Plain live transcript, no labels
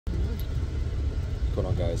What's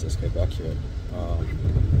going on, guys? SK back here.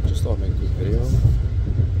 Just thought I'd make a quick video.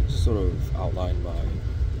 Sort of outline my...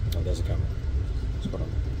 Oh, there's a camera. What's going on?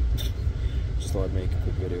 Just thought I'd make a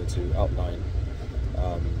quick video to outline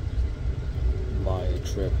my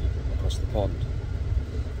trip across the pond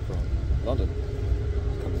from London.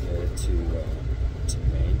 Coming here to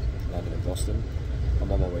Maine, landed in Boston. I'm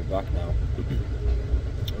on my way back now.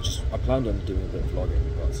 I planned on doing a bit of vlogging,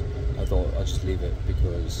 but I thought I'd just leave it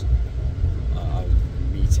because I'm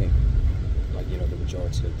meeting, the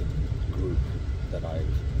majority of the group that I've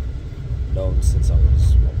known since I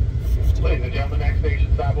was 15. Ladies and gentlemen, next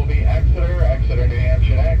station stop will be Exeter, New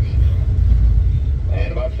Hampshire next.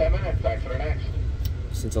 In about 10 minutes, Exeter next.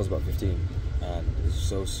 Since I was about 15, and it's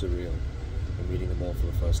so surreal meeting them all for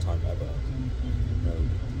the first time ever.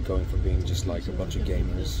 Going from being just like a bunch of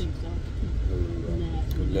gamers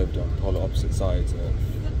who lived on polar opposite sides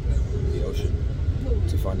of the ocean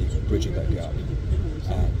to finally bridging that gap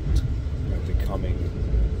and becoming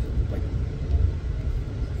like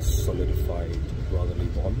solidified brotherly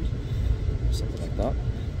bond, something like that.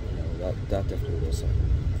 That definitely was something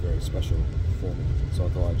very special for me. So I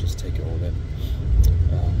thought I'd just take it all in.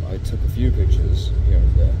 I took a few pictures here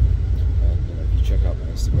and there, and if you check out my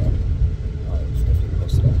Instagram, I've definitely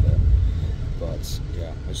posted up there. But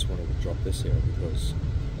yeah, I just wanted to drop this here because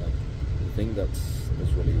the thing that's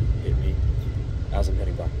really hit me as I'm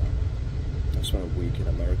heading back now. I spent a week in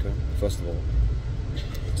America. First of all,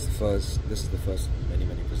 this is the first of many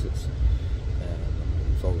visits, and I'm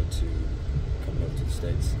looking forward to coming over to the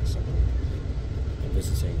States at some point and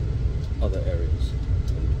visiting other areas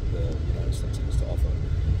that the United States has to offer.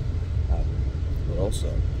 But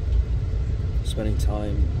also spending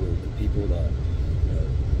time with the people that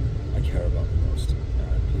I care about the most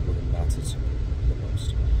and people who matter to me the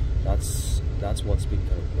most. That's what's been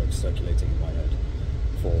kind of like circulating in my head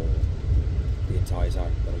for the entire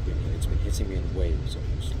time that I've been here. It's been hitting me in waves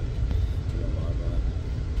almost.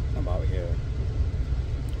 I'm out here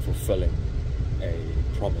fulfilling a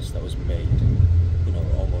promise that was made,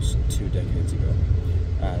 almost 2 decades ago.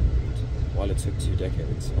 And while it took 2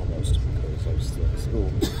 decades almost, because I was still in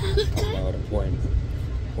school, I'm now at a point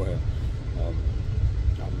where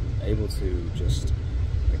I'm able to just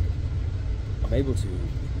I'm able to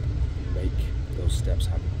make those steps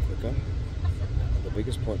happen quicker. And the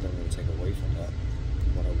biggest point that I'm going to take away from that,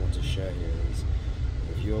 what I want to share here is,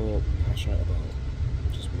 if you're passionate about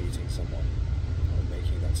just meeting someone or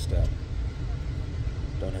making that step,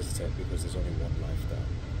 don't hesitate, because there's only one life that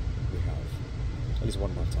we have, at least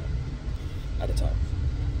one lifetime at a time.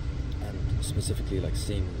 And specifically,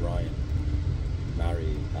 seeing Ryan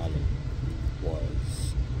marry Ali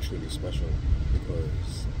was truly special,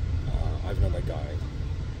 because I've known that guy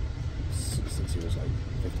since he was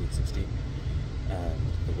 15, 16, and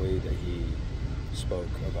the way that he spoke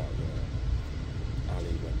about Ali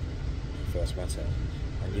when he first met her,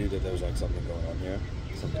 I knew that there was something going on here,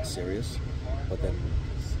 something serious. But then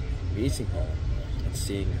meeting her and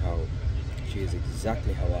seeing how she is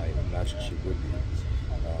exactly how I imagined she would be,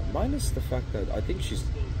 minus the fact that I think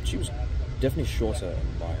she was definitely shorter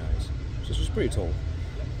in my eyes. So she's pretty tall,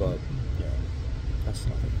 but that's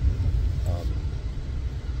nothing.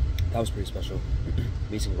 That was pretty special.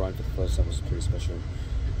 Meeting Ryan for the first time was pretty special.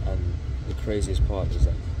 And the craziest part is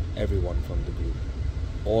that everyone from the group,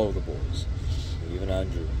 all of the boys, even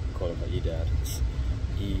Andrew, call him my E-Dad,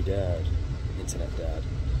 E-Dad, internet dad,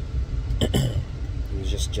 he was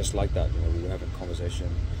just like that. We were having a conversation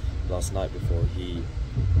last night before he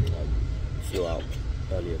flew out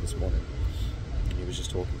earlier this morning, and he was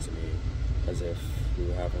just talking to me as if we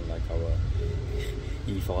were having our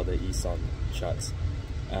e-father, e-son chats.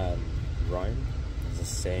 And Ryan is the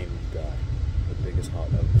same guy, the biggest heart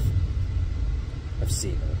I've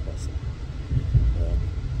seen in a person.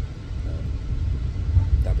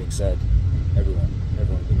 That being said, everyone in the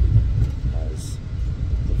group has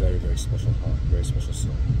a very special heart, very special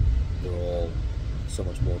soul. They're all so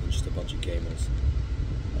much more than just a bunch of gamers,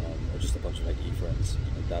 or just a bunch of e-friends.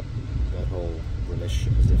 That whole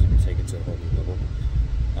relationship has definitely taken to a whole new level.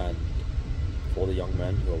 And for the young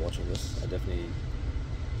men who are watching this, I definitely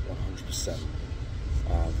 100%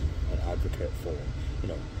 an advocate for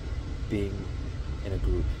being in a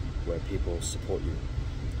group where people support you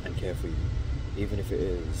and care for you, even if it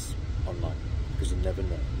is online, because you never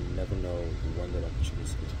know when that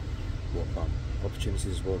opportunity will come.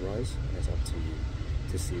 Opportunities will arise, and it's up to you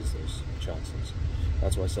to seize those chances.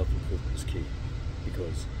 That's why self-improvement is key,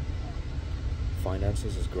 because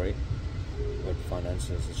finances is great, but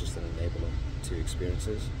finances is just an enabler to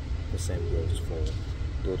experiences. The same goes for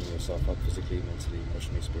building yourself up physically, mentally,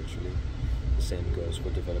 emotionally, spiritually. The same goes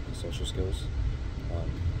for developing social skills.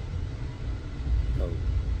 you know,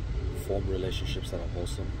 form relationships that are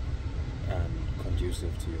wholesome and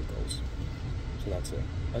conducive to your goals. So that's it.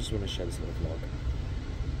 I just want to share this little vlog.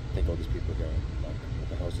 I think all these people here are like, what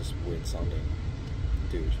the hell is this weird sounding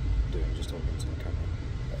dude doing just talking to the camera?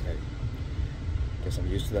 But hey, guess I'm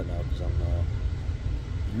used to that now because I'm a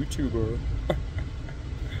YouTuber.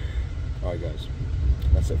 Alright guys,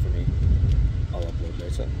 that's it for me. I'll upload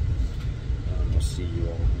later. I'll see you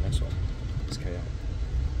all in the next one. It's KL.